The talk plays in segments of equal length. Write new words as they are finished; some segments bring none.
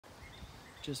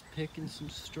Just picking some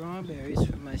strawberries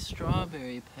from my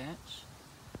strawberry patch.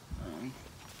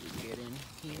 You get in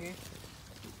here,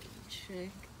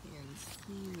 check and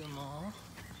see them all.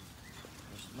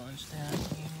 There's a bunch down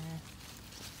here.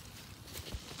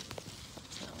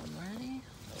 Is that one ready?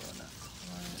 Oh, not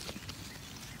quite.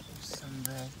 There's some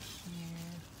back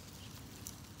here.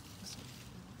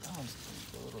 That one's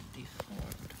a little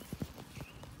deformed.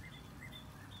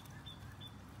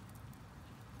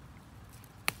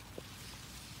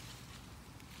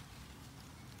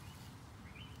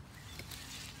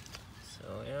 So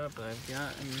yep, I've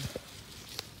gotten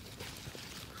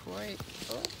quite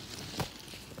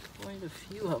a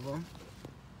few of them.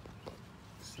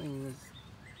 This thing is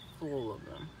full of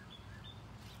them.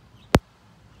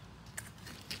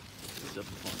 There's a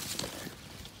bunch there.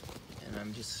 And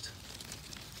I'm just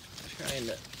trying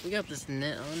to, we got this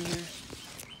net on here,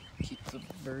 keep the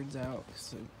birds out,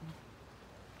 because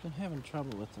I've been having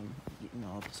trouble with them eating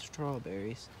all the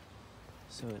strawberries.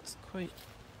 So it's quite,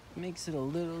 makes it a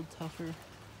little tougher.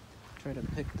 Try to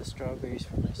pick the strawberries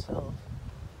for myself,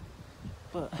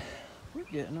 but we're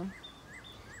getting them.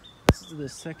 This is the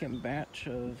second batch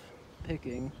of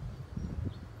picking.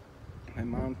 My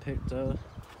mom picked a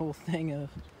whole thing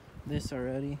of this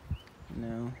already.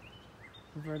 Now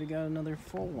we've already got another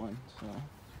full one. So,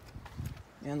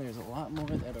 and there's a lot more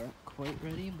that aren't quite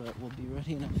ready, but will be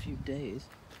ready in a few days.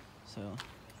 So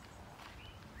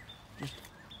just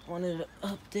wanted to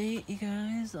update you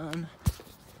guys on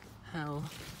how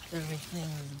everything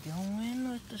is going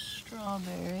with the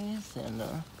strawberries, and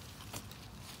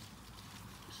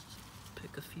just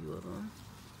pick a few of them.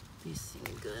 These seem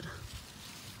good.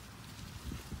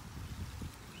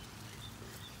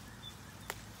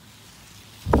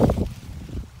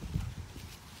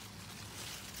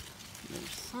 There's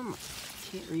some I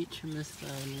can't reach from this side.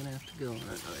 I'm gonna have to go on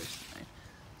another side.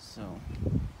 So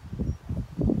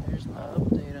there's my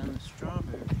update on the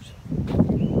strawberries.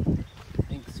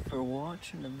 Thanks for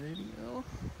watching the video,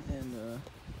 and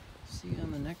see you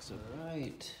on the next one.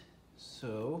 Alright,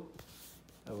 so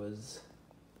I was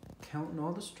counting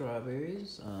all the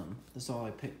strawberries. This is all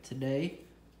I picked today,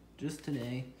 just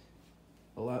today.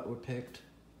 A lot were picked,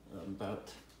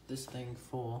 about this thing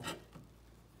full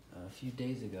a few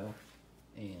days ago,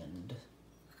 and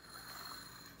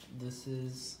this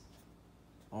is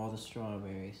all the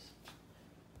strawberries.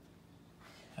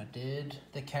 I did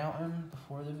the counting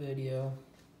before the video,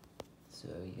 so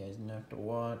you guys don't have to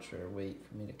watch or wait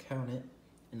for me to count it.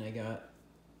 And I got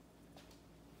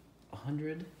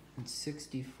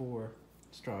 164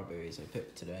 strawberries I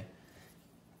picked today.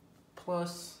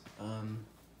 Plus, a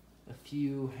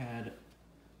few had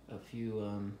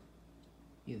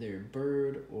either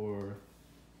bird or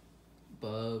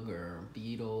bug or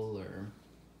beetle or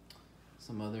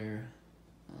some other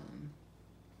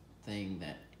thing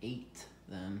that ate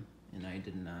them, and I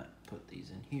did not put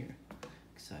these in here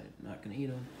because I'm not gonna eat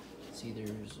them. See,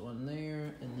 there's one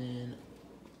there, and then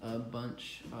a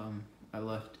bunch I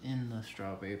left in the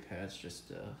strawberry patch just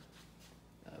to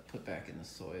put back in the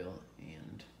soil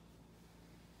and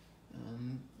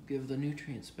give the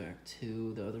nutrients back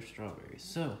to the other strawberries.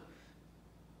 So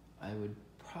I would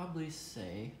probably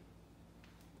say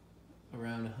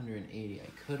around 180 I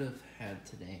could have had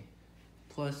today.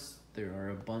 Plus, there are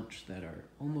a bunch that are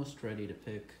almost ready to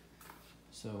pick.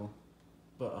 So,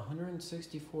 but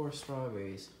 164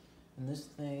 strawberries, and this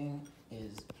thing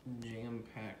is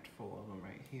jam-packed full of them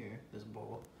right here. This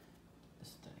bowl,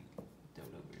 this thing, throw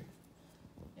it over here.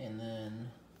 And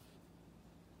then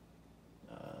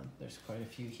there's quite a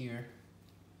few here.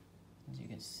 As you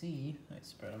can see, I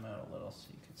spread them out a little so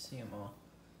you can see them all.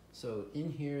 So in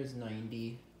here is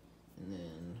 90, and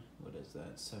then what is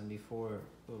that? 74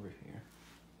 over here.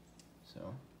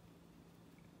 So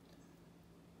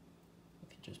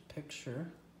if you just picture,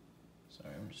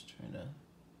 sorry, I'm just trying to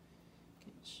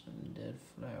get some dead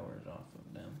flowers off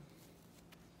of them.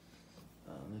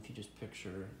 If you just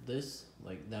picture this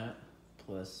like that,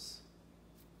 plus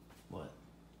what,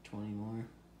 20 more,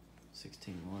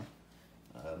 16 more,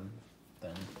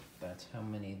 then that's how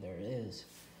many there is.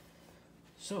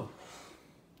 So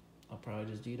I'll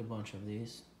probably just eat a bunch of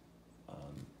these.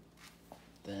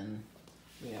 Then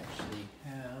we actually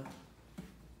have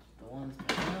the ones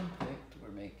my mom picked.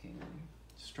 We're making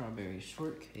strawberry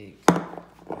shortcake out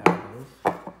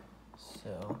of.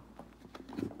 So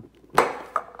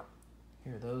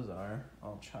here those are,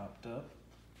 all chopped up.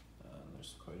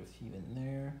 There's quite a few in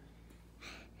there.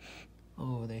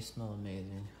 Oh, they smell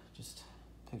amazing. Just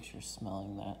picture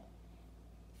smelling that.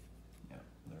 Yeah,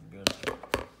 they're good.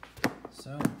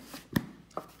 So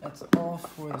that's all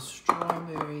for the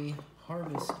strawberry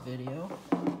harvest video.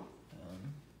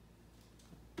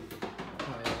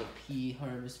 pea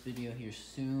harvest video here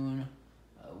soon.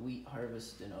 Wheat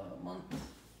harvest in a month.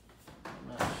 I'm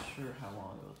not sure how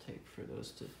long it will take for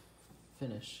those to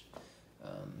finish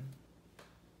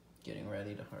getting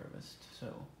ready to harvest. So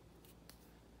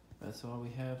that's all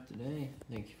we have today.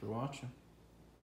 Thank you for watching.